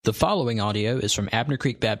The following audio is from Abner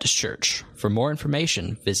Creek Baptist Church. For more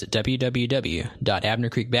information, visit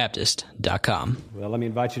www.abnercreekbaptist.com. Well, let me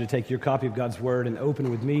invite you to take your copy of God's Word and open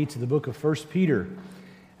with me to the book of 1 Peter.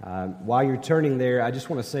 While you're turning there, I just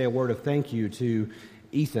want to say a word of thank you to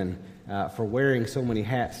Ethan for wearing so many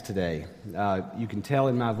hats today. You can tell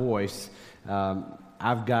in my voice,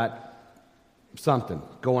 I've got something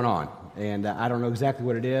going on, and I don't know exactly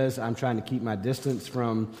what it is. I'm trying to keep my distance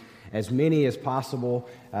from as many as possible,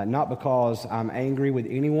 not because I'm angry with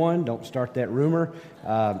anyone. Don't start that rumor.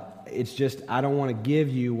 It's just I don't want to give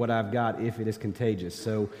you what I've got if it is contagious.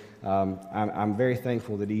 So I'm very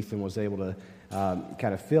thankful that Ethan was able to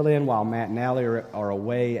kind of fill in while Matt and Allie are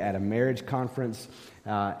away at a marriage conference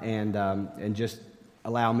and just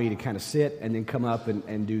allow me to kind of sit and then come up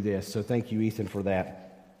and do this. So thank you, Ethan, for that.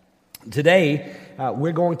 Today,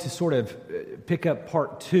 we're going to sort of pick up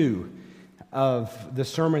part 2 of the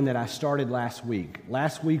sermon that I started last week.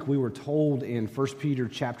 Last week we were told in 1 Peter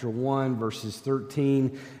chapter 1, verses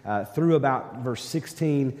 13 through about verse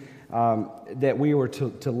 16 that we were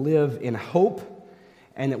to live in hope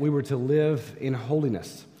and that we were to live in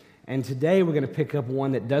holiness. And today we're going to pick up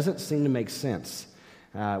one that doesn't seem to make sense.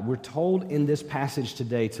 We're told in this passage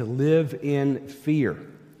today to live in fear.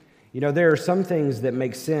 You know, there are some things that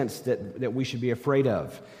make sense that we should be afraid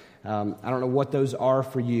of. I don't know what those are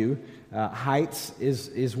for you. Heights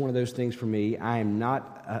is one of those things for me. I am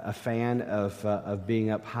not a fan of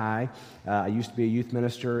being up high. I used to be a youth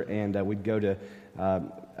minister, and we'd go to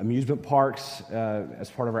amusement parks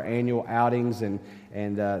as part of our annual outings, and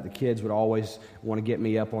the kids would always want to get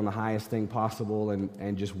me up on the highest thing possible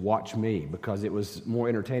and just watch me, because it was more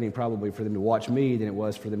entertaining probably for them to watch me than it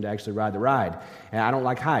was for them to actually ride the ride. And I don't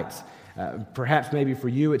like heights. Perhaps maybe for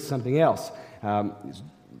you it's something else.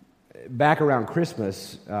 Back around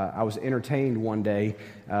Christmas, I was entertained one day.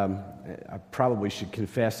 I probably should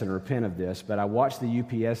confess and repent of this, but I watched the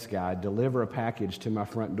UPS guy deliver a package to my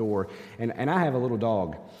front door, and I have a little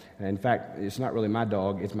dog. In fact, it's not really my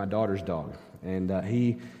dog, it's my daughter's dog. And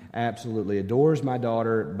he absolutely adores my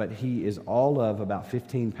daughter, but he is all of about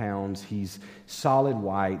 15 pounds. He's solid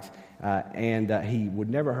white, and he would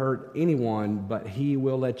never hurt anyone, but he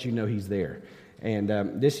will let you know he's there.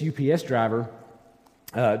 And this UPS driver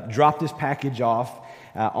dropped this package off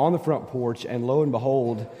on the front porch, and lo and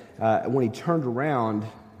behold, when he turned around,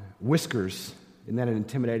 Whiskers, isn't that an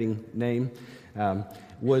intimidating name,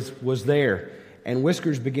 was there. And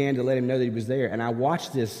Whiskers began to let him know that he was there. And I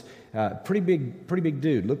watched this pretty big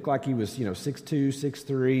dude, looked like he was 6'2",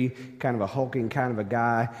 6'3", kind of a hulking kind of a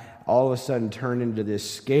guy, all of a sudden turned into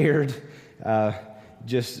this scared,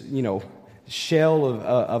 shell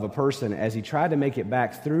of a person as he tried to make it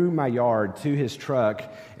back through my yard to his truck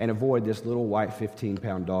and avoid this little white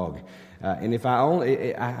 15-pound dog. And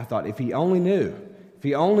I thought, if he only knew,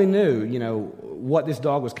 what this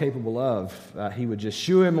dog was capable of, he would just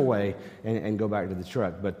shoo him away and go back to the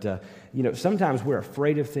truck. But, sometimes we're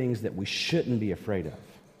afraid of things that we shouldn't be afraid of.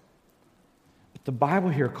 But the Bible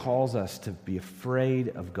here calls us to be afraid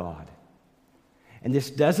of God. And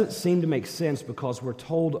this doesn't seem to make sense because we're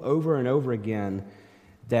told over and over again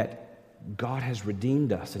that God has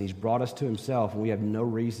redeemed us and He's brought us to Himself, and we have no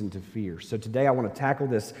reason to fear. So today I want to tackle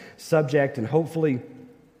this subject and hopefully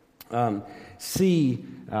see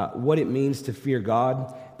what it means to fear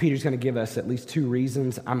God. Peter's going to give us at least 2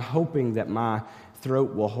 reasons. I'm hoping that my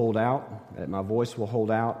throat will hold out, that my voice will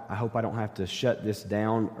hold out. I hope I don't have to shut this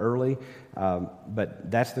down early,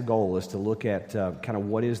 but that's the goal, is to look at kind of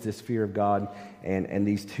what is this fear of God and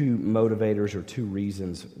these 2 motivators or 2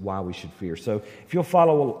 reasons why we should fear. So if you'll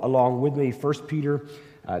follow along with me, 1 Peter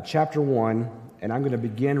chapter 1, and I'm going to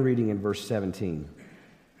begin reading in verse 17.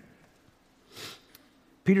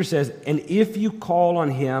 Peter says, "And if you call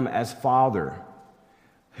on Him as Father,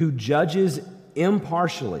 who judges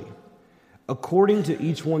impartially, according to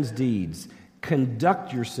each one's deeds,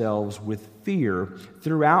 conduct yourselves with fear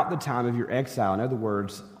throughout the time of your exile." In other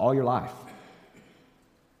words, all your life.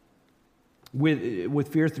 With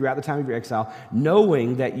fear throughout the time of your exile,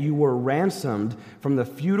 knowing that you were ransomed from the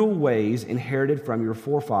futile ways inherited from your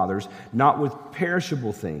forefathers, not with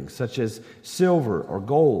perishable things, such as silver or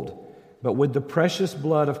gold, but with the precious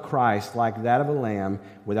blood of Christ, like that of a lamb,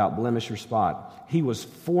 without blemish or spot. He was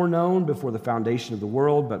foreknown before the foundation of the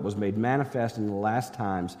world, but was made manifest in the last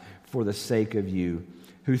times for the sake of you,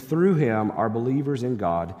 who through Him are believers in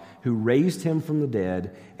God, who raised Him from the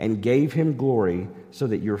dead and gave Him glory, so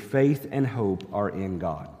that your faith and hope are in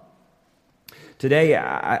God. Today,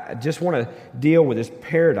 I just want to deal with this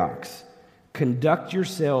paradox. Conduct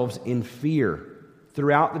yourselves in fear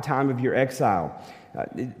throughout the time of your exile.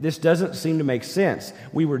 This doesn't seem to make sense.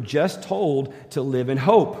 We were just told to live in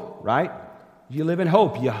hope, right? You live in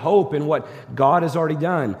hope. You hope in what God has already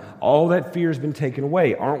done. All that fear has been taken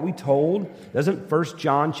away. Aren't we told? Doesn't 1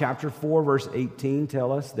 John chapter 4, verse 18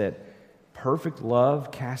 tell us that perfect love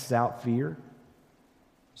casts out fear?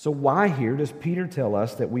 So why here does Peter tell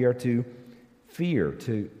us that we are to fear,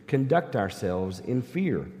 to conduct ourselves in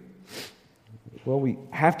fear? Well, we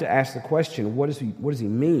have to ask the question, what does he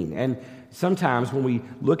mean? And sometimes when we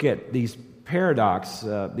look at these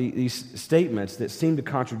these statements that seem to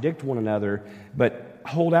contradict one another, but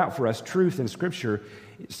hold out for us truth in Scripture,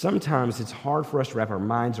 sometimes it's hard for us to wrap our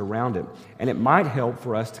minds around it. And it might help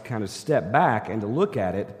for us to kind of step back and to look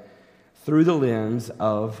at it through the lens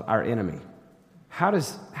of our enemy. How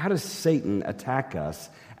does Satan attack us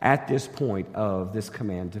at this point of this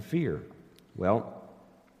command to fear? Well,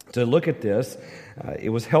 to look at this, it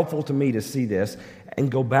was helpful to me to see this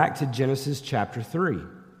and go back to Genesis chapter 3.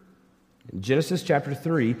 In Genesis chapter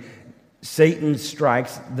 3, Satan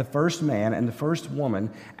strikes the first man and the first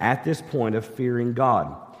woman at this point of fearing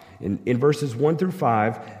God. In verses 1 through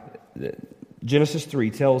 5, Genesis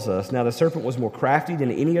 3 tells us, "Now the serpent was more crafty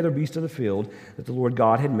than any other beast of the field that the Lord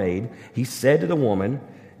God had made. He said to the woman,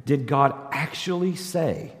 'Did God actually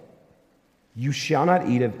say, you shall not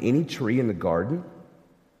eat of any tree in the garden?'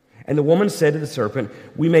 And the woman said to the serpent,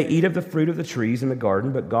 'We may eat of the fruit of the trees in the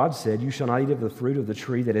garden, but God said, you shall not eat of the fruit of the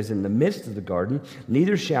tree that is in the midst of the garden,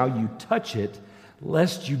 neither shall you touch it,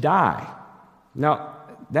 lest you die.'" Now,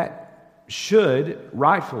 that should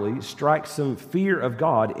rightfully strike some fear of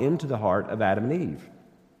God into the heart of Adam and Eve.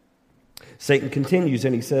 Satan continues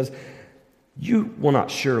and he says, "You will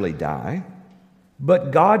not surely die,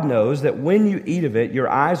 but God knows that when you eat of it, your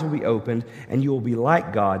eyes will be opened, and you will be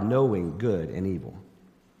like God, knowing good and evil."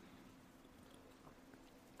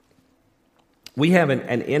 We have an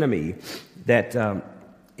enemy that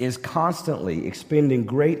is constantly expending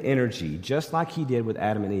great energy, just like he did with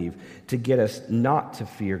Adam and Eve, to get us not to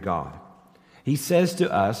fear God. He says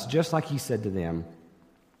to us, just like he said to them,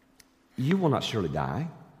 "You will not surely die."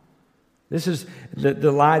 This is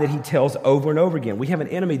the lie that he tells over and over again. We have an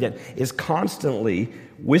enemy that is constantly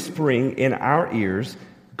whispering in our ears,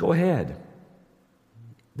 "Go ahead.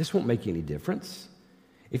 This won't make any difference.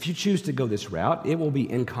 If you choose to go this route, it will be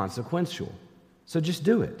inconsequential. So just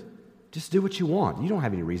do it. Just do what you want. You don't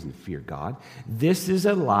have any reason to fear God." This is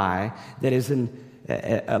a lie that is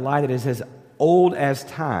a lie that is as old as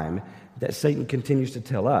time that Satan continues to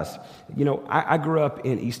tell us. You know, I grew up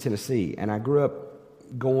in East Tennessee, and I grew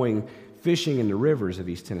up going fishing in the rivers of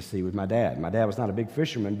East Tennessee with my dad. My dad was not a big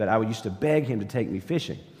fisherman, but I used to beg him to take me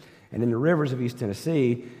fishing. And in the rivers of East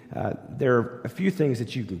Tennessee, there are a few things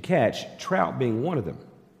that you can catch, trout being one of them.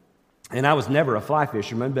 And I was never a fly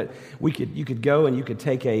fisherman, but you could go and you could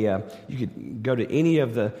take you could go to any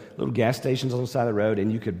of the little gas stations on the side of the road,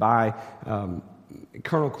 and you could buy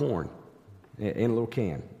kernel corn in a little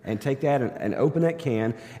can, and take that and open that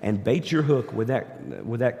can and bait your hook with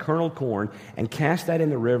that kernel corn and cast that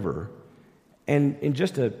in the river. And in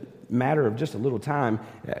just a matter of just a little time,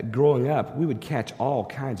 growing up, we would catch all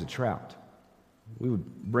kinds of trout. We would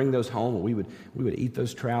bring those home, and we would eat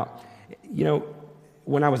those trout. You know,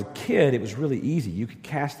 when I was a kid, it was really easy. You could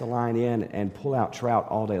cast the line in and pull out trout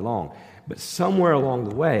all day long. But somewhere along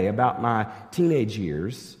the way, about my teenage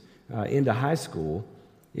years into high school,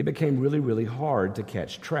 it became really, really hard to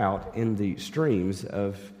catch trout in the streams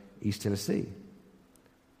of East Tennessee.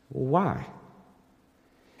 Well, why?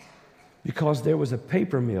 Because there was a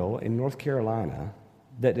paper mill in North Carolina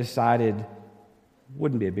that decided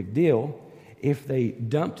wouldn't be a big deal if they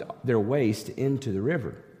dumped their waste into the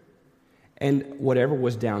river. And whatever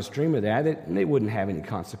was downstream of that, it wouldn't have any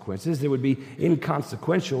consequences. It would be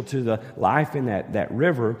inconsequential to the life in that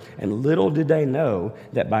river. And little did they know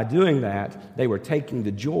that by doing that, they were taking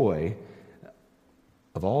the joy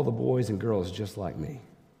of all the boys and girls just like me.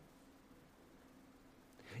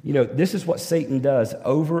 You know, this is what Satan does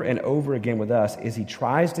over and over again with us, is he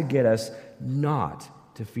tries to get us not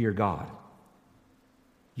to fear God.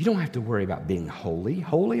 You don't have to worry about being holy.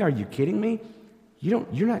 Holy? Are you kidding me?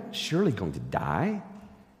 You're not surely going to die.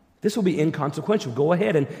 This will be inconsequential. Go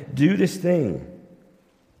ahead and do this thing.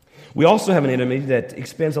 We also have an enemy that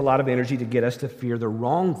expends a lot of energy to get us to fear the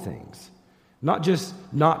wrong things. Not just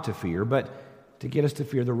not to fear, but to get us to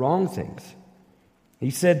fear the wrong things.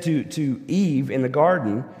 He said to Eve in the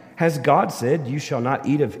garden, "Has God said, you shall not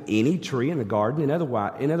eat of any tree in the garden?" In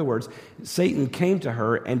other words, Satan came to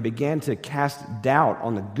her and began to cast doubt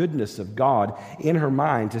on the goodness of God in her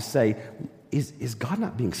mind to say, Is God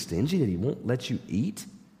not being stingy that he won't let you eat?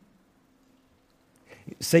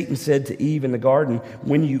 Satan said to Eve in the garden,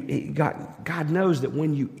 God knows that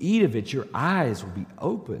when you eat of it, your eyes will be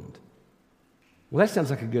opened. Well, that sounds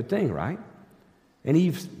like a good thing, right? And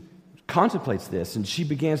Eve contemplates this, and she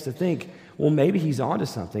begins to think, well, maybe he's onto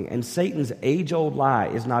something. And Satan's age-old lie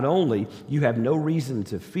is not only you have no reason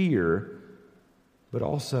to fear, but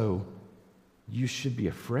also you should be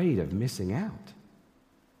afraid of missing out.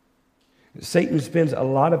 Satan spends a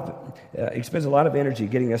lot of energy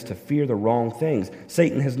getting us to fear the wrong things.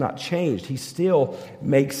 Satan has not changed. He still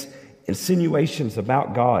makes insinuations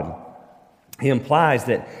about God. He implies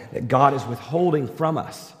that God is withholding from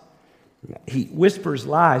us. He whispers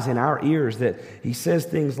lies in our ears that he says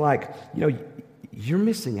things like, you're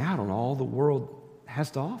missing out on all the world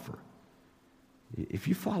has to offer. If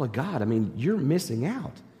you follow God, you're missing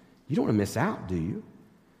out. You don't want to miss out, do you?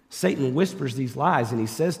 Satan whispers these lies and he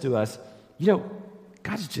says to us,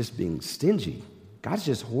 God's just being stingy. God's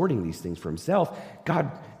just hoarding these things for himself.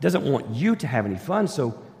 God doesn't want you to have any fun,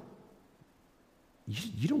 so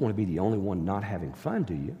you don't want to be the only one not having fun,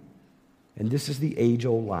 do you? And this is the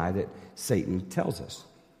age-old lie that Satan tells us.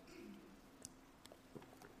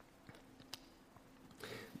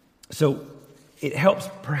 So it helps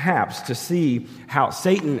perhaps to see how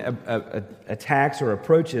Satan attacks or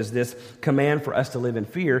approaches this command for us to live in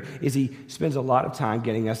fear is he spends a lot of time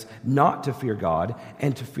getting us not to fear God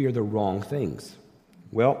and to fear the wrong things.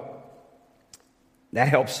 Well, that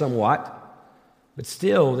helps somewhat, but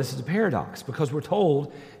still this is a paradox because we're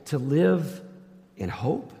told to live in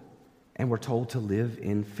hope and we're told to live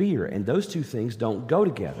in fear, and those two things don't go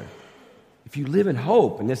together. If you live in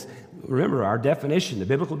hope, and this, remember our definition, the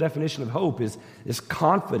biblical definition of hope is this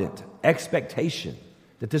confident expectation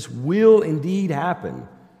that this will indeed happen.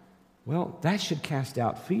 Well, that should cast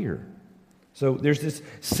out fear. So there's this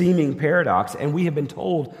seeming paradox, and we have been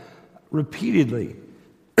told repeatedly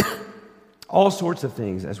all sorts of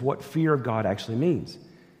things as what fear of God actually means.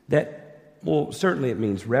 Certainly it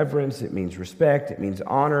means reverence, it means respect, it means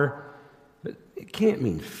honor, but it can't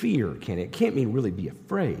mean fear, can it? It can't mean really be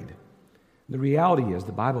afraid. The reality is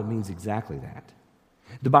the Bible means exactly that.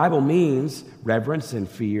 The Bible means reverence and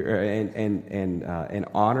fear and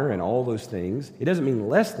honor and all those things. It doesn't mean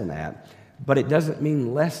less than that, but it doesn't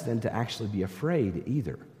mean less than to actually be afraid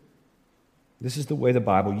either. This is the way the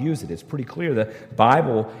Bible uses it. It's pretty clear. The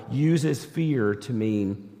Bible uses fear to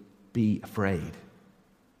mean be afraid.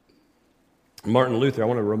 Martin Luther, I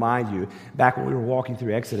want to remind you, back when we were walking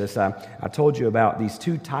through Exodus, I told you about these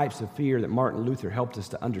two types of fear that Martin Luther helped us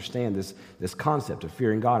to understand this concept of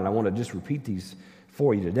fearing God, and I want to just repeat these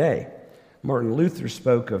for you today. Martin Luther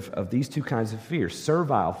spoke of these two kinds of fear,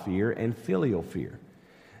 servile fear and filial fear.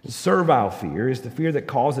 Servile fear is the fear that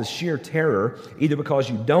causes sheer terror, either because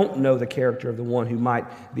you don't know the character of the one who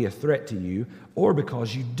might be a threat to you, or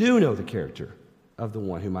because you do know the character of the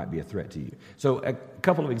one who might be a threat to you. So a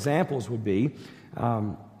couple of examples would be,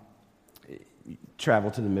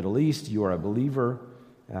 travel to the Middle East, you are a believer,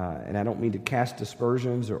 and I don't mean to cast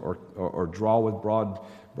aspersions or draw with broad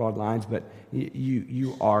lines, but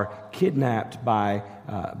you are kidnapped by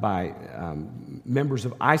members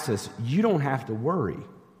of ISIS. You don't have to worry.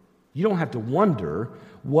 You don't have to wonder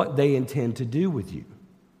what they intend to do with you.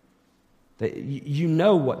 You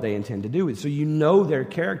know what they intend to do with it, so you know their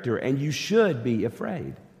character, and you should be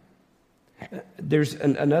afraid. There's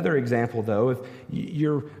another example, though. If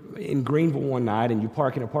you're in Greenville one night and you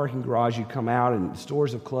park in a parking garage, you come out and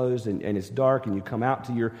stores have closed and it's dark, and you come out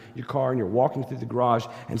to your car and you're walking through the garage,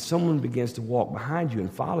 and someone begins to walk behind you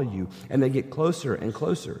and follow you, and they get closer and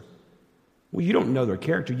closer. Well, you don't know their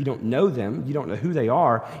character. You don't know them. You don't know who they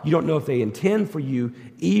are. You don't know if they intend for you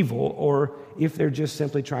evil or if they're just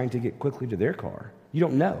simply trying to get quickly to their car. You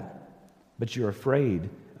don't know. But you're afraid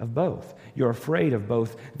of both. You're afraid of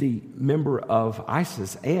both the member of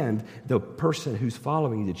ISIS and the person who's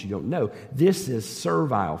following you that you don't know. This is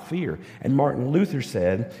servile fear. And Martin Luther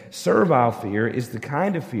said, servile fear is the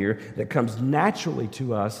kind of fear that comes naturally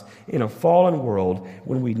to us in a fallen world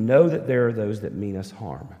when we know that there are those that mean us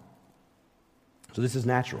harm. So this is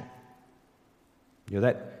natural.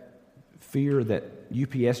 That fear that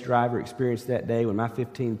UPS driver experienced that day when my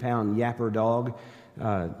 15-pound yapper dog,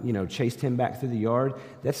 chased him back through the yard,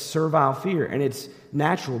 that's servile fear. And it's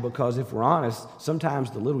natural because if we're honest,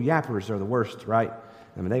 sometimes the little yappers are the worst, right?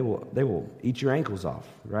 They will eat your ankles off,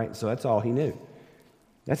 right? So that's all he knew.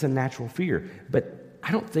 That's a natural fear. But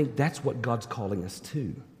I don't think that's what God's calling us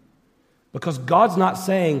to. Because God's not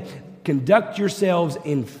saying, conduct yourselves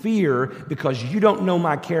in fear because you don't know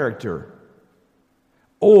my character.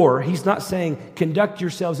 Or he's not saying, conduct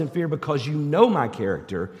yourselves in fear because you know my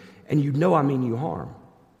character and you know I mean you harm.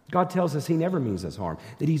 God tells us he never means us harm,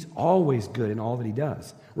 that he's always good in all that he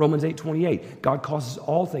does. Romans 8:28, God causes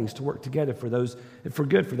all things to work together for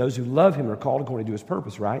good for those who love him and are called according to his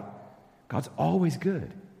purpose, right? God's always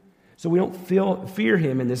good. So we don't fear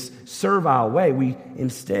him in this servile way. We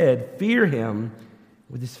instead fear him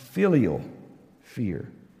with this filial fear.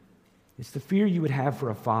 It's the fear you would have for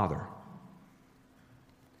a father.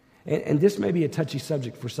 And this may be a touchy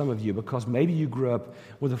subject for some of you because maybe you grew up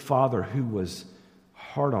with a father who was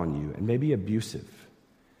hard on you and maybe abusive.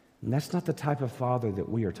 And that's not the type of father that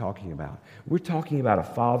we are talking about. We're talking about a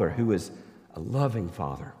father who is a loving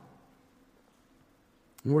father.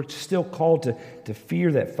 And we're still called to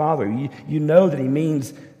fear that father. You know that he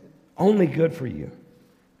means only good for you.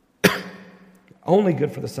 Only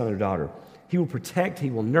good for the son or daughter. He will protect,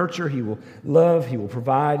 he will nurture, he will love, he will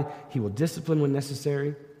provide, he will discipline when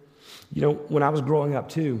necessary. You know, when I was growing up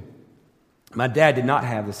too, my dad did not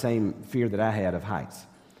have the same fear that I had of heights.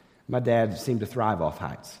 My dad seemed to thrive off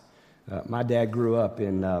heights. My dad grew up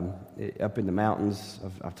in the mountains.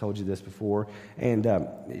 I've told you this before. And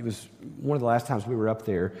it was one of the last times we were up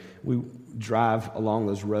there. We drive along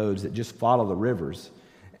those roads that just follow the rivers.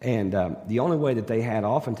 And the only way that they had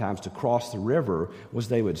oftentimes to cross the river was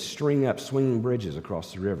they would string up swinging bridges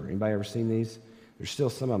across the river. Anybody ever seen these? There's still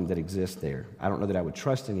some of them that exist there. I don't know that I would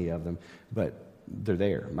trust any of them, but they're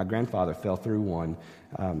there. My grandfather fell through one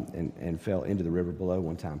and fell into the river below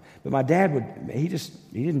one time. But my dad he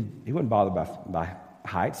wasn't bothered by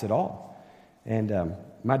heights at all. And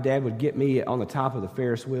my dad would get me on the top of the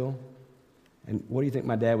Ferris wheel. And what do you think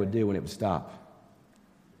my dad would do when it would stop?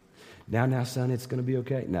 Now, son, it's going to be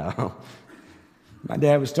okay. No. My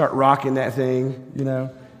dad would start rocking that thing,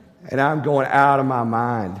 and I'm going out of my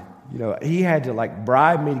mind. He had to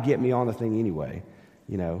bribe me to get me on the thing anyway,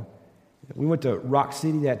 We went to Rock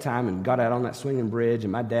City that time and got out on that swinging bridge,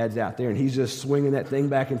 and my dad's out there, and he's just swinging that thing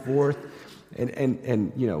back and forth. And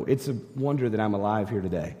it's a wonder that I'm alive here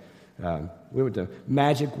today. We went to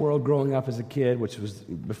Magic World growing up as a kid, which was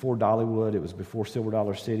before Dollywood. It was before Silver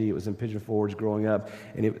Dollar City. It was in Pigeon Forge growing up.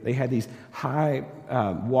 And they had these high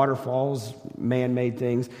waterfalls, man-made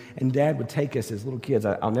things. And Dad would take us as little kids.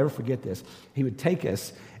 I'll never forget this. He would take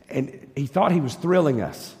us, and he thought he was thrilling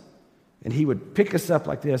us. And he would pick us up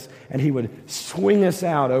like this, and he would swing us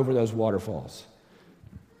out over those waterfalls.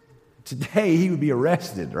 Today, he would be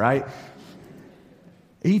arrested, right?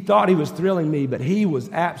 He thought he was thrilling me, but he was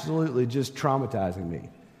absolutely just traumatizing me.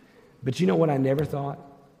 But you know what I never thought?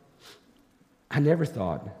 I never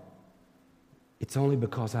thought, it's only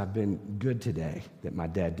because I've been good today that my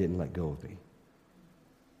dad didn't let go of me.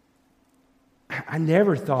 I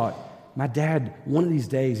never thought my dad, one of these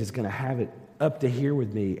days, is going to have it up to here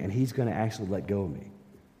with me, and he's going to actually let go of me.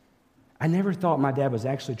 I never thought my dad was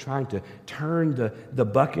actually trying to turn the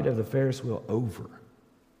bucket of the Ferris wheel over.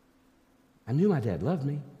 I knew my dad loved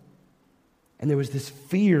me. And there was this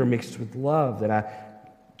fear mixed with love that I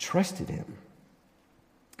trusted him.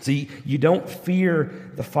 See, you don't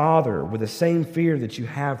fear the father with the same fear that you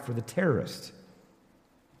have for the terrorist.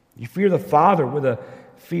 You fear the father with a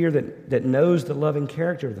fear that knows the loving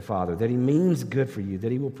character of the father, that he means good for you,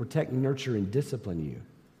 that he will protect, nurture, and discipline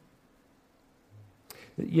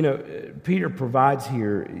you. Peter provides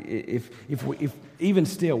here, if even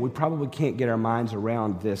still, we probably can't get our minds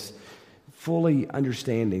around this, fully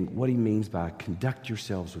understanding what he means by conduct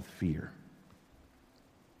yourselves with fear.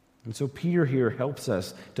 And so Peter here helps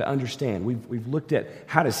us to understand. We've looked at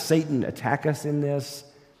how does Satan attack us in this,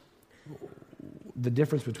 the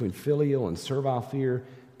difference between filial and servile fear.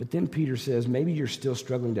 But then Peter says, maybe you're still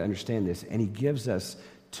struggling to understand this, and he gives us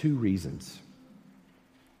two reasons.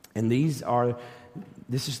 And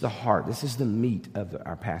this is the heart, this is the meat of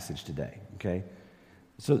our passage today, okay?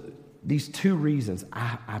 So these two reasons,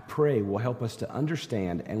 I pray, will help us to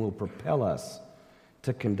understand and will propel us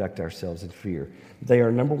to conduct ourselves in fear. They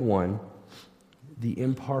are, number one, the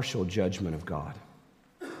impartial judgment of God.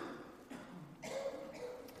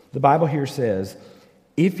 The Bible here says,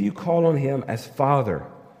 if you call on him as Father,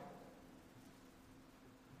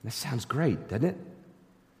 that sounds great, doesn't it?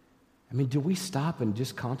 I mean, do we stop and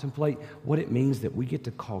just contemplate what it means that we get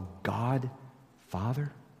to call God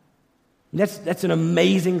Father? That's an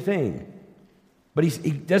amazing thing. But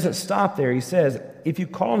he doesn't stop there. He says, if you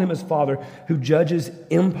call on him as Father who judges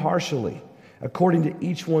impartially, according to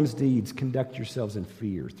each one's deeds, conduct yourselves in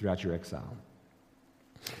fear throughout your exile.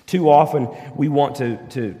 Too often we want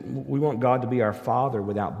God to be our Father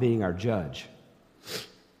without being our judge.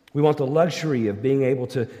 We want the luxury of being able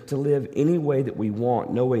to live any way that we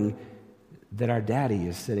want, knowing that our daddy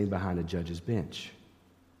is sitting behind a judge's bench.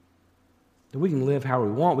 that we can live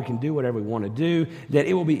however we want, we can do whatever we want to do, that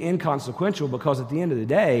it will be inconsequential because at the end of the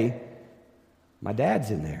day, my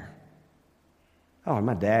dad's in there. Oh,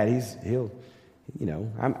 my dad,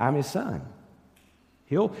 I'm his son.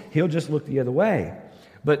 He'll just look the other way.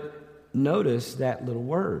 But notice that little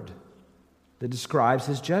word that describes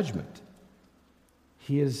his judgment.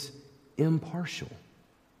 He is impartial.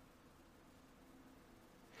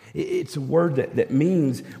 It's a word that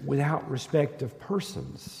means without respect of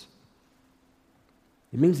persons.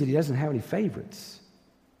 It means that he doesn't have any favorites.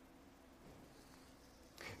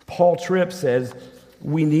 Paul Tripp says,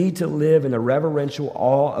 we need to live in the reverential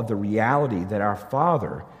awe of the reality that our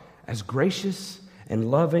Father, as gracious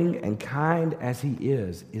and loving and kind as he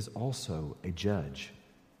is also a judge.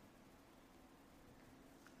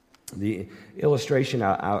 The illustration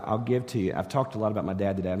I'll give to you, I've talked a lot about my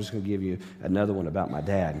dad today. I'm just going to give you another one about my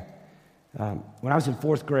dad. When I was in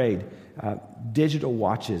fourth grade, digital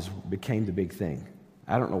watches became the big thing.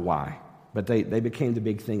 I don't know why, but they became the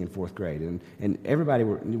big thing in fourth grade. And everybody,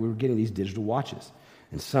 we were getting these digital watches.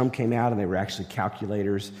 And some came out and they were actually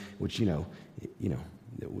calculators, which,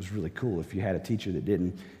 it was really cool. If you had a teacher that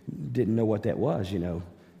didn't know what that was,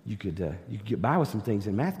 you could get by with some things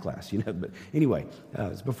in math class, But anyway,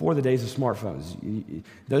 it's before the days of smartphones.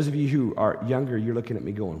 Those of you who are younger, you're looking at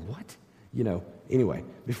me going, what? Anyway,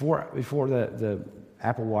 before the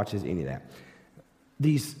Apple Watches, any of that,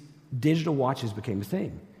 these digital watches became a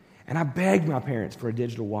thing. And I begged my parents for a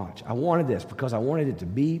digital watch. I wanted this because I wanted it to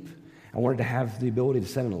beep. I wanted to have the ability to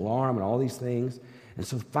set an alarm and all these things. And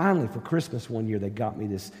so finally, for Christmas one year, they got me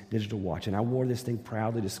this digital watch. And I wore this thing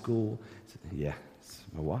proudly to school. Yeah, it's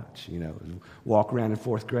my watch, Walk around in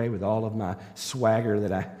fourth grade with all of my swagger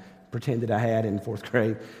that I pretended I had in fourth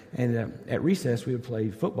grade. And at recess, we would play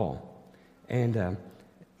football. And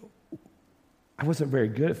I wasn't very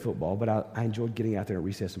good at football, but I enjoyed getting out there at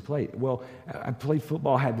recess and play. Well, I played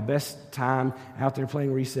football, had the best time out there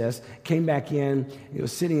playing recess, came back in,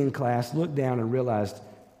 was sitting in class, looked down and realized,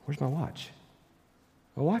 where's my watch?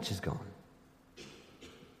 My watch is gone.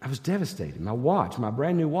 I was devastated. My watch, my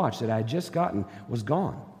brand new watch that I had just gotten, was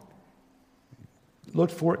gone.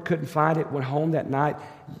 Looked for it, couldn't find it, went home that night,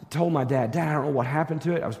 told my dad, I don't know what happened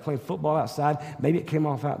to it. I was playing football outside. Maybe it came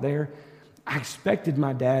off out there. I expected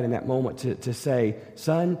my dad in that moment to say,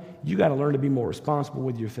 son, you got to learn to be more responsible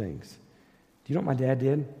with your things. Do you know what my dad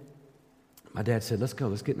did? My dad said, let's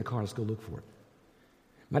get in the car, let's go look for it.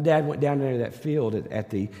 My dad went down there to that field at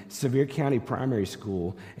the Sevier County Primary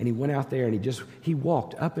School, and he went out there and he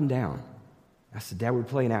walked up and down. I said, Dad, we're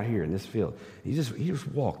playing out here in this field. He just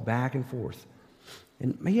walked back and forth.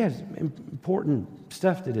 And he has important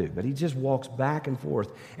stuff to do, but he just walks back and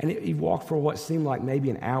forth. And he walked for what seemed like maybe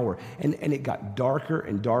an hour. And it got darker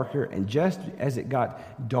and darker. And just as it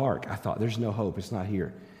got dark, I thought, there's no hope. It's not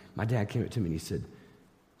here. My dad came up to me and he said,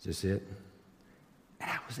 is this it? And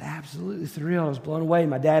I was absolutely thrilled. I was blown away.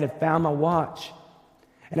 My dad had found my watch.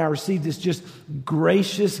 And I received this just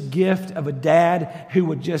gracious gift of a dad who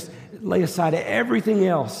would just lay aside everything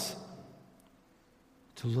else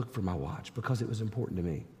to look for my watch because it was important to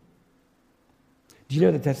me. Do you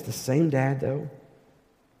know that that's the same dad, though,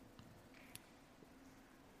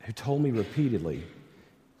 who told me repeatedly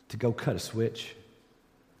to go cut a switch?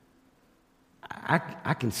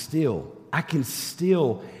 I can still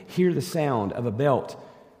hear the sound of a belt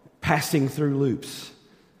passing through loops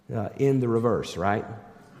in the reverse, right?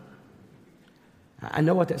 I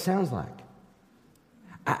know what that sounds like.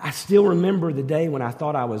 I still remember the day when I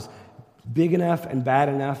thought I was big enough and bad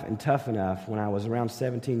enough and tough enough when I was around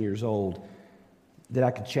 17 years old that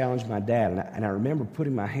I could challenge my dad. And I remember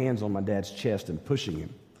putting my hands on my dad's chest and pushing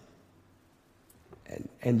him.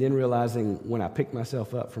 And then realizing when I picked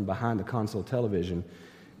myself up from behind the console television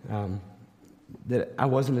that I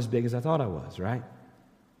wasn't as big as I thought I was, right?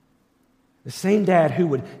 The same dad who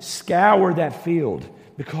would scour that field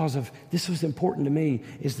because of this was important to me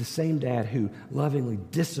is the same dad who lovingly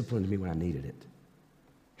disciplined me when I needed it.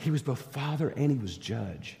 He was both father and he was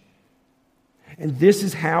judge. And this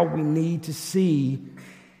is how we need to see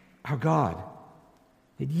our God.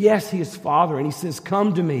 And yes, he is Father, and he says,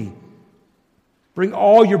 come to me. Bring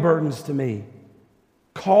all your burdens to me.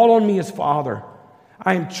 Call on me as Father.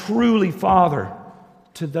 I am truly Father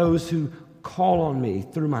to those who call on me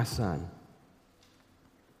through my Son.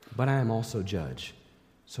 But I am also judge,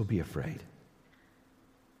 so be afraid.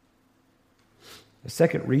 The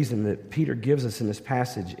second reason that Peter gives us in this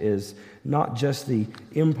passage is not just the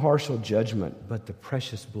impartial judgment, but the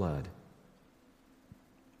precious blood.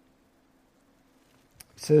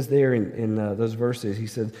 It says there in those verses, he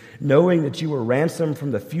said, knowing that you were ransomed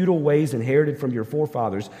from the futile ways inherited from your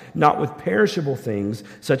forefathers, not with perishable things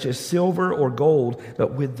such as silver or gold,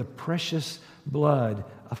 but with the precious blood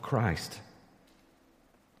of Christ.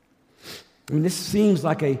 I mean, this seems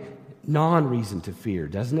like a non-reason to fear,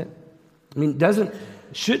 doesn't it? I mean,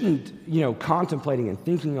 shouldn't contemplating and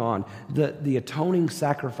thinking on the atoning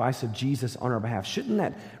sacrifice of Jesus on our behalf, shouldn't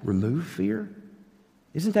that remove fear?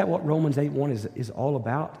 Isn't that what Romans 8:1 is all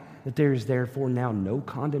about? That there is therefore now no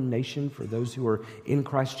condemnation for those who are in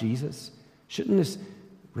Christ Jesus? Shouldn't this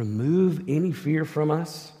remove any fear from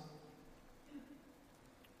us?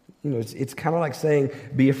 It's kind of like saying,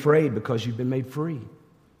 be afraid because you've been made free.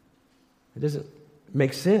 It doesn't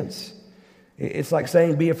make sense. It's like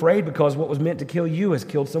saying, be afraid because what was meant to kill you has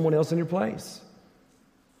killed someone else in your place.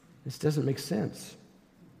 This doesn't make sense.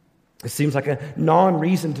 It seems like a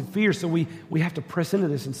non-reason to fear, so we have to press into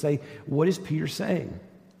this and say, what is Peter saying?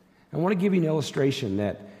 I want to give you an illustration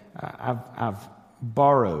that I've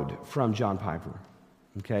borrowed from John Piper,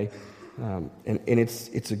 okay? And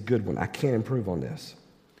it's a good one. I can't improve on this.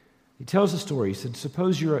 He tells a story. He said,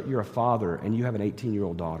 suppose you're a father and you have an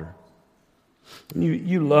 18-year-old daughter. And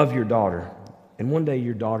you love your daughter, and one day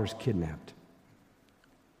your daughter's kidnapped.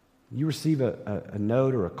 You receive a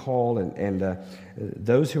note or a call, and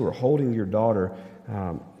those who are holding your daughter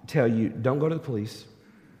tell you, don't go to the police.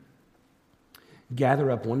 Gather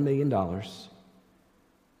up $1 million.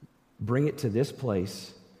 Bring it to this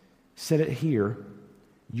place. Set it here.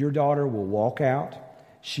 Your daughter will walk out.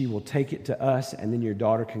 She will take it to us, and then your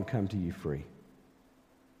daughter can come to you free.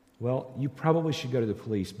 Well, you probably should go to the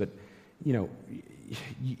police, but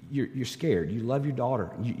you're scared. You love your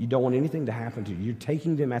daughter. You don't want anything to happen to you. You're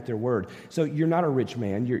taking them at their word. So you're not a rich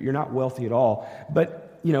man. You're not wealthy at all.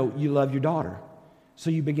 But, you love your daughter.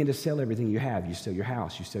 So you begin to sell everything you have. You sell your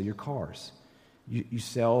house. You sell your cars. You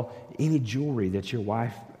sell any jewelry that your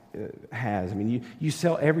wife has. I mean, you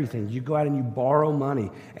sell everything. You go out and you borrow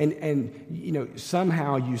money. And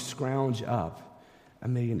somehow you scrounge up $1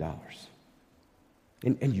 million.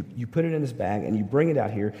 And you put it in this bag, and you bring it out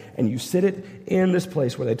here, and you sit it in this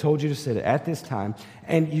place where they told you to sit it at this time,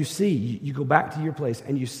 and you go back to your place,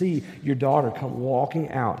 and you see your daughter come walking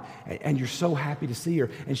out, and you're so happy to see her,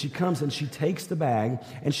 and she comes, and she takes the bag,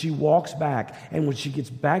 and she walks back, and when she gets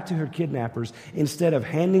back to her kidnappers, instead of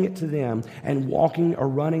handing it to them and walking or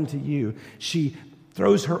running to you, she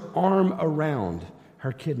throws her arm around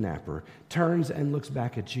her kidnapper, turns and looks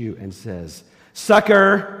back at you and says,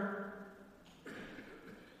 "Sucker!"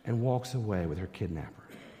 and walks away with her kidnapper.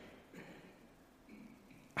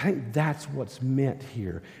 I think that's what's meant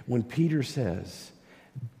here when Peter says,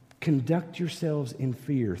 conduct yourselves in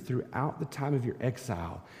fear throughout the time of your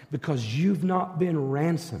exile because you've not been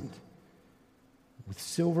ransomed with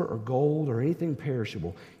silver or gold or anything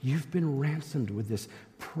perishable. You've been ransomed with this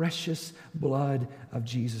precious blood of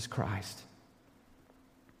Jesus Christ.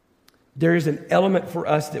 There is an element for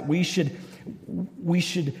us that we should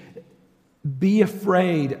be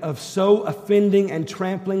afraid of so offending and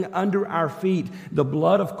trampling under our feet the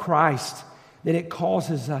blood of Christ that it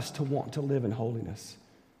causes us to want to live in holiness.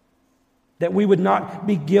 That we would not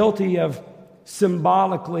be guilty of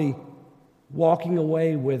symbolically walking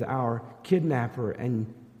away with our kidnapper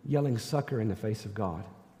and yelling sucker in the face of God.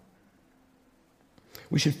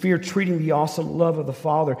 We should fear treating the awesome love of the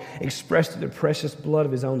Father expressed in the precious blood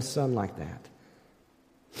of His own Son like that.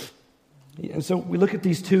 And so we look at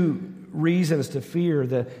these two reasons to fear,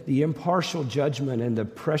 the impartial judgment and the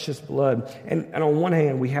precious blood. And on one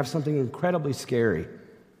hand, we have something incredibly scary,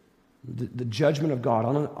 the judgment of God.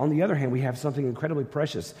 On the other hand, we have something incredibly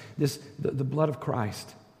precious, the blood of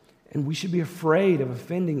Christ. And we should be afraid of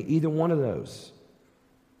offending either one of those.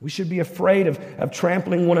 We should be afraid of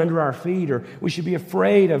trampling one under our feet, or we should be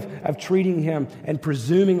afraid of treating Him and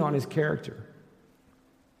presuming on His character.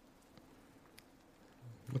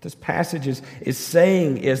 What this passage is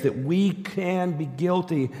saying is that we can be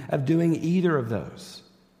guilty of doing either of those.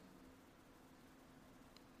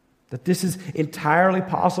 That this is entirely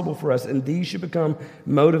possible for us, and these should become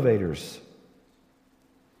motivators.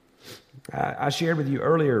 I shared with you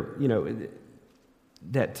earlier,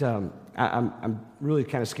 that I'm really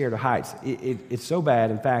kind of scared of heights. It's so bad.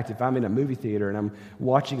 In fact, if I'm in a movie theater and I'm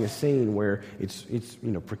watching a scene where it's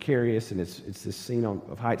precarious and it's this scene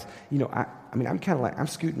of heights, I'm kind of like, I'm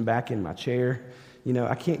scooting back in my chair.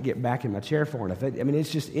 I can't get back in my chair far enough.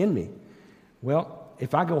 It's just in me. Well,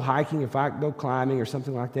 if I go hiking, if I go climbing or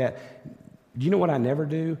something like that, do you know what I never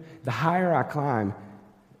do? The higher I climb,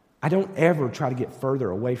 I don't ever try to get further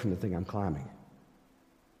away from the thing I'm climbing.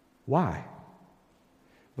 Why?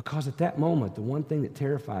 Because at that moment, the one thing that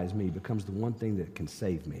terrifies me becomes the one thing that can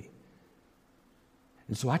save me.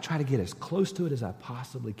 And so I try to get as close to it as I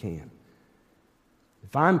possibly can.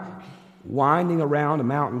 If I'm winding around a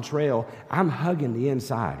mountain trail, I'm hugging the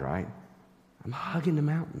inside, right? I'm hugging the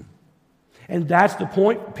mountain. And that's the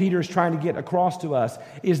point Peter is trying to get across to us,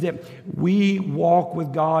 is that we walk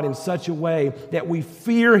with God in such a way that we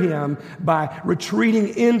fear Him by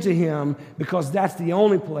retreating into Him, because that's the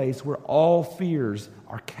only place where all fears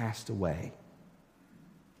are cast away.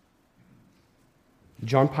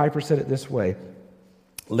 John Piper said it this way: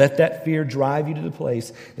 let that fear drive you to the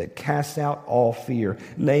place that casts out all fear,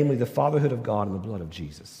 namely the fatherhood of God and the blood of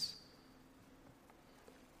Jesus.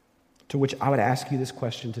 To which I would ask you this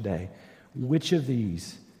question today: which of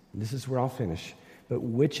these, and this is where I'll finish, but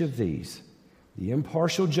which of these, the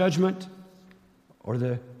impartial judgment or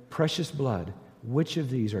the precious blood, which of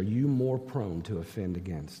these are you more prone to offend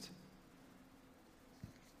against?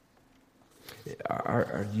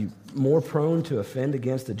 Are you more prone to offend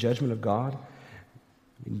against the judgment of God?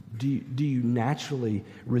 Do you naturally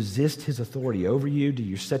resist His authority over you? Do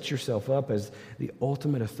you set yourself up as the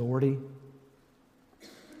ultimate authority?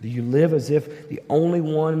 Do you live as if the only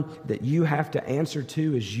one that you have to answer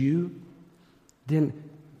to is you? Then,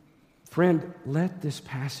 friend, let this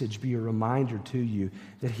passage be a reminder to you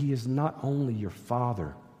that He is not only your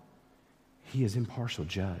Father, He is impartial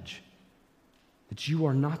judge. That you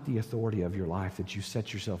are not the authority of your life that you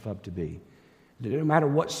set yourself up to be. No matter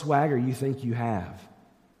what swagger you think you have,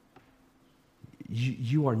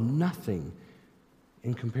 you are nothing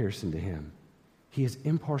in comparison to Him. He is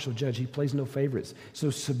impartial judge. He plays no favorites. So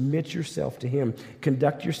submit yourself to Him.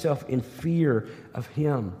 Conduct yourself in fear of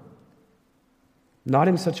Him. Not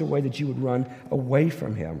in such a way that you would run away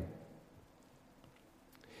from Him.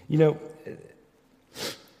 You know,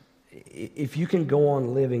 if you can go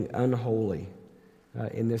on living unholy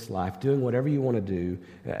in this life, doing whatever you want to do,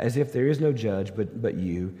 as if there is no judge but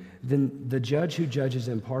you, then the judge who judges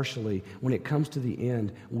impartially, when it comes to the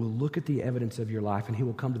end, will look at the evidence of your life and he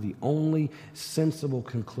will come to the only sensible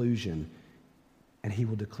conclusion, and he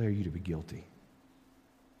will declare you to be guilty.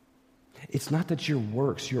 It's not that your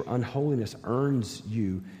works, your unholiness earns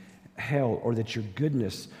you hell, or that your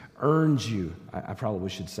goodness earns you, I probably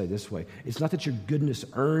should say this way, it's not that your goodness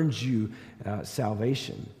earns you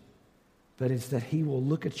salvation, but it's that he will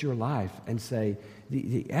look at your life and say,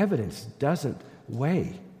 the evidence doesn't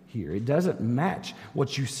weigh here. It doesn't match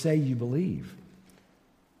what you say you believe.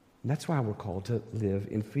 And that's why we're called to live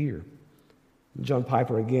in fear. John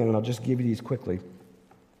Piper again, and I'll just give you these quickly,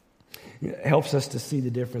 helps us to see the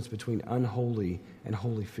difference between unholy and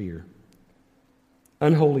holy fear.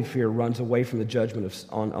 Unholy fear runs away from the judgment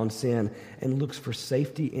on sin and looks for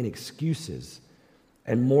safety in excuses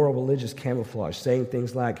and moral religious camouflage, saying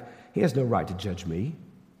things like, he has no right to judge me.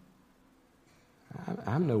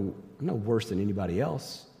 I'm no worse than anybody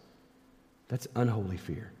else. That's unholy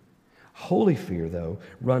fear. Holy fear, though,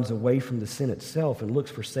 runs away from the sin itself and looks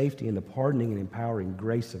for safety in the pardoning and empowering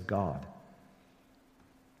grace of God.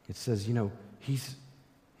 It says, he's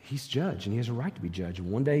judge and he has a right to be judge. And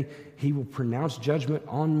one day he will pronounce judgment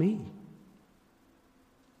on me.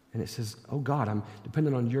 And it says, oh God, I'm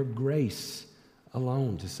dependent on your grace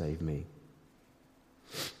alone to save me.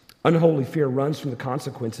 Unholy fear runs from the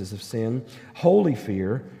consequences of sin. Holy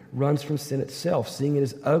fear runs from sin itself, seeing it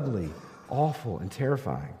as ugly, awful, and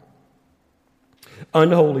terrifying.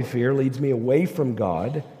 Unholy fear leads me away from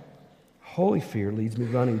God. Holy fear leads me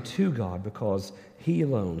running to God because He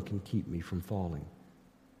alone can keep me from falling.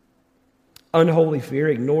 Unholy fear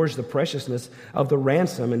ignores the preciousness of the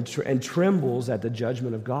ransom and trembles at the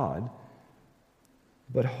judgment of God.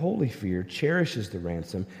 But holy fear cherishes the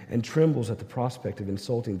ransom and trembles at the prospect of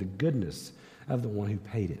insulting the goodness of the one who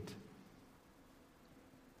paid it.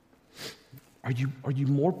 Are you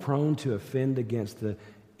more prone to offend against the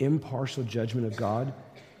impartial judgment of God?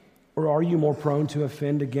 Or are you more prone to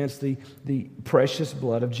offend against the precious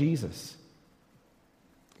blood of Jesus?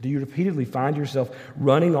 Do you repeatedly find yourself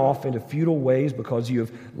running off into futile ways because you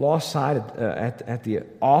have lost sight at the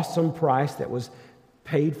awesome price that was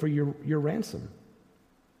paid for your ransom?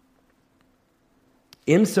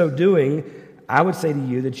 In so doing, I would say to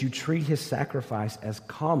you that you treat His sacrifice as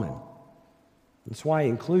common. That's why He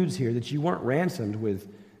includes here that you weren't ransomed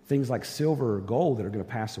with things like silver or gold that are going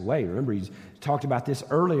to pass away. Remember, He talked about this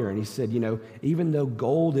earlier, and He said, even though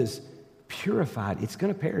gold is purified, it's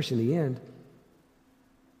going to perish in the end.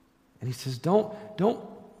 And He says, don't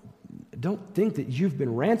think that you've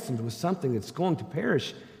been ransomed with something that's going to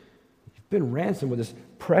perish. You've been ransomed with this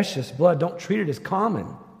precious blood. Don't treat it as common.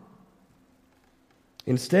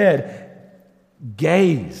 Instead,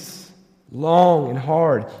 gaze long and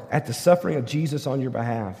hard at the suffering of Jesus on your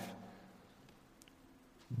behalf.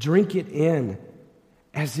 Drink it in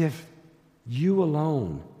as if you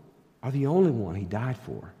alone are the only one he died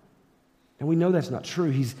for. And we know that's not true.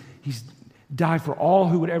 He's died for all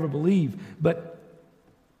who would ever believe. But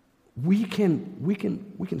we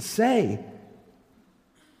can say,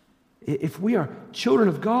 if we are children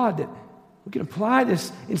of God, that we can apply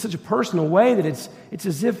this in such a personal way that it's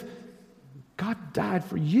as if God died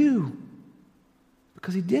for you,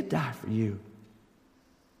 because he did die for you.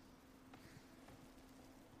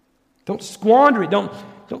 Don't squander it. Don't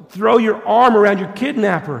throw your arm around your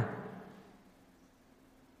kidnapper.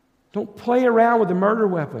 Don't play around with a murder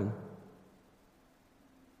weapon.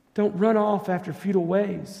 Don't run off after futile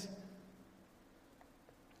ways.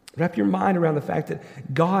 Wrap your mind around the fact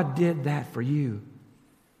that God did that for you.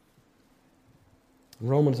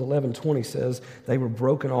 Romans 11:20 says they were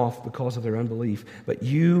broken off because of their unbelief, but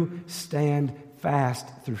you stand fast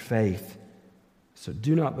through faith. So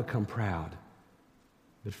do not become proud,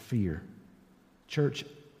 but fear. Church,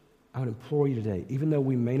 I would implore you today, even though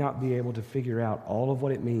we may not be able to figure out all of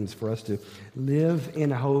what it means for us to live in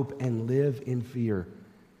hope and live in fear,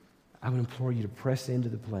 I would implore you to press into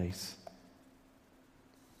the place.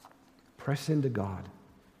 Press into God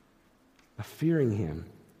by fearing him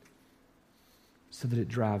so that it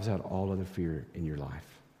drives out all other fear in your life.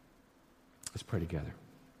 Let's pray together.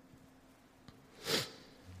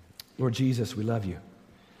 Lord Jesus, we love you.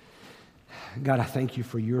 God, I thank you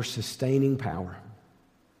for your sustaining power.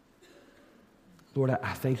 Lord,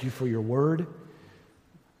 I thank you for your word.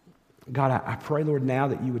 God, I pray, Lord, now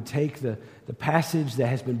that you would take the passage that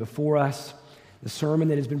has been before us, the sermon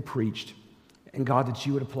that has been preached, and God, that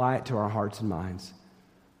you would apply it to our hearts and minds.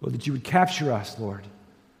 Lord, that you would capture us, Lord.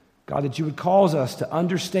 God, that you would cause us to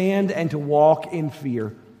understand and to walk in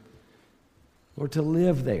fear. Lord, to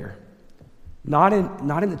live there. Not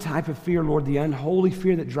in the type of fear, Lord, the unholy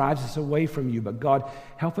fear that drives us away from you, but God,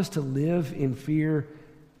 help us to live in fear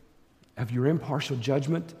of your impartial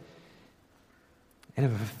judgment and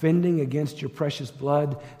of offending against your precious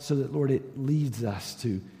blood, so that, Lord, it leads us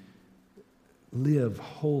to live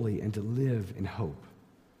holy and to live in hope.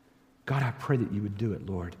 God, I pray that you would do it,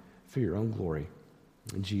 Lord, for your own glory.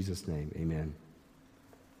 In Jesus' name, amen.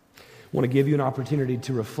 I want to give you an opportunity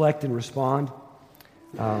to reflect and respond.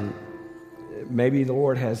 Maybe the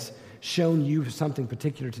Lord has shown you something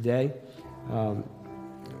particular today.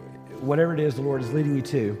 Whatever it is the Lord is leading you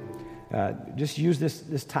to, just use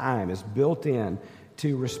this time as built in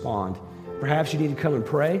to respond. Perhaps you need to come and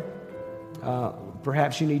pray.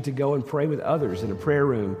 Perhaps you need to go and pray with others in a prayer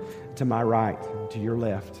room to my right, to your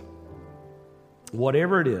left.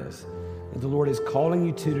 Whatever it is that the Lord is calling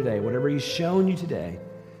you to today, whatever he's shown you today,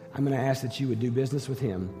 I'm going to ask that you would do business with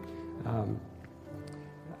him.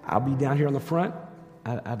 I'll be down here on the front.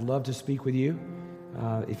 I'd love to speak with you.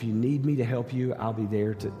 If you need me to help you, I'll be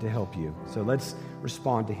there to help you. So let's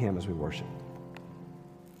respond to him as we worship.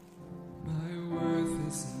 My worth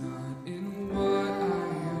is not in what I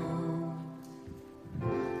own,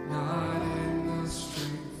 not in the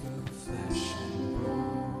strength of flesh and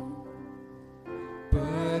bone,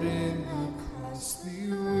 but in the costly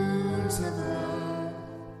wounds of love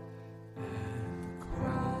and the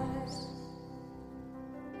cross.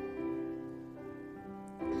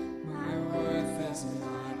 My worth is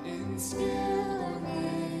not in skill or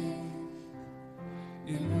name,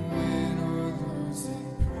 in win or losing,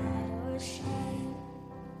 pride or shame,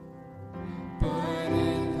 but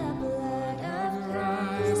in the blood of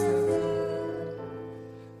Christ at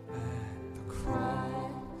the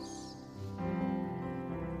cross.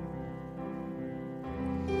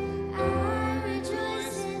 I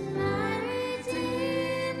rejoice in my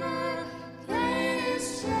Redeemer, greatest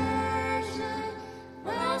treasure,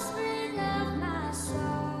 wellspring of my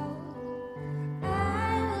soul. I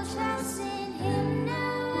will trust in him, no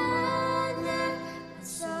other. My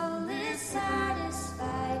soul is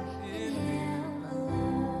satisfied in him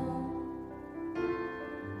alone.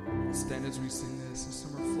 Stand as we sing this. The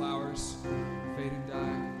summer flowers fade and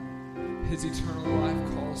die. His eternal life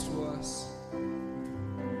calls to us.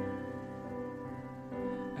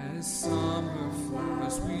 As summer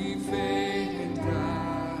flowers we fade and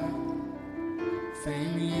die,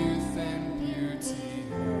 fame, youth, and beauty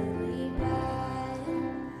hurry by,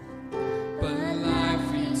 but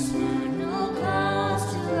life eternal calls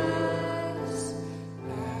to us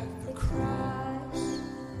at the cross.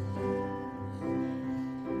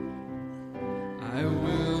 I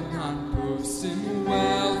will not boast in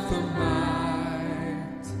wealth or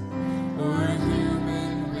might, or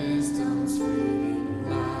human wisdom's fleeting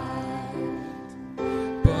light,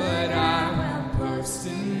 but I will boast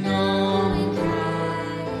in knowing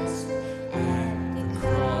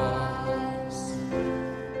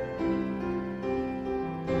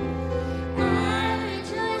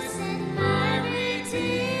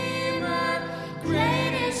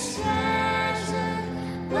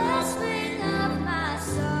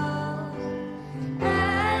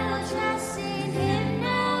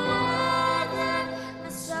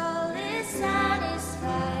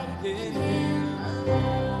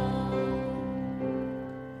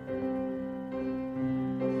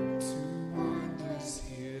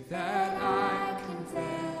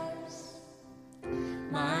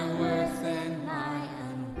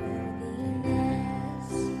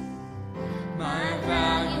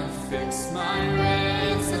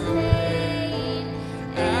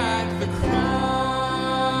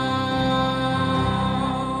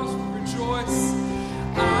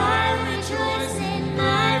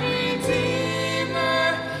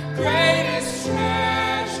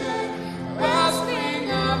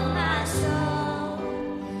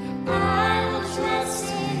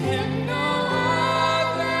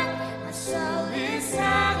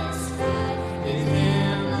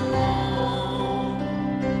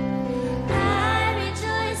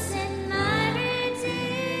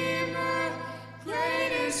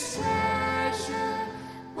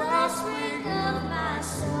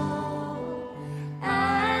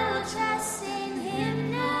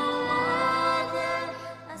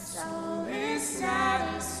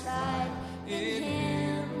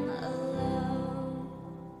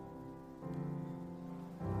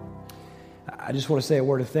I just want to say a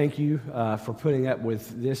word of thank you for putting up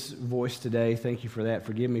with this voice today. Thank you for that.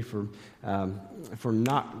 Forgive me for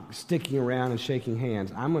not sticking around and shaking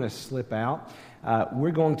hands. I'm going to slip out.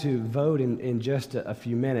 We're going to vote in just a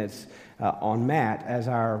few minutes on Matt as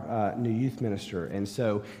our new youth minister. And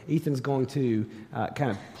so Ethan's going to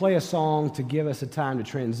kind of play a song to give us a time to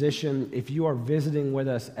transition. If you are visiting with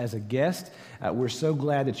us as a guest, we're so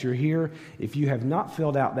glad that you're here. If you have not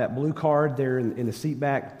filled out that blue card there in the seat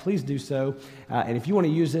back, please do so. And if you want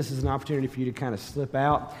to use this as an opportunity for you to kind of slip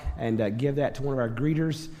out and give that to one of our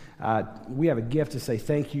greeters, we have a gift to say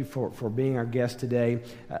thank you for being our guest today.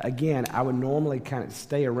 Again, I would normally kind of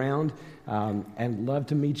stay around and love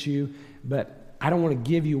to meet you, but I don't want to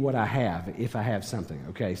give you what I have if I have something,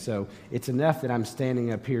 okay? So it's enough that I'm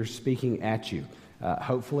standing up here speaking at you.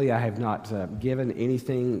 Hopefully I have not given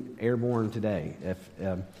anything airborne today.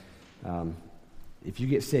 If you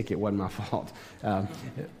get sick, it wasn't my fault.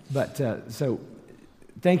 So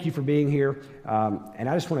thank you for being here. And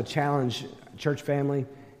I just want to challenge church family,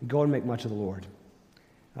 go and make much of the Lord.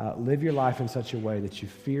 Live your life in such a way that you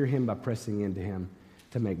fear Him by pressing into Him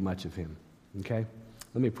to make much of Him. Okay?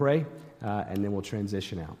 Let me pray, and then we'll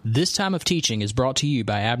transition out. This time of teaching is brought to you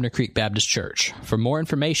by Abner Creek Baptist Church. For more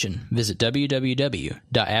information, visit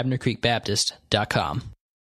www.abnercreekbaptist.com.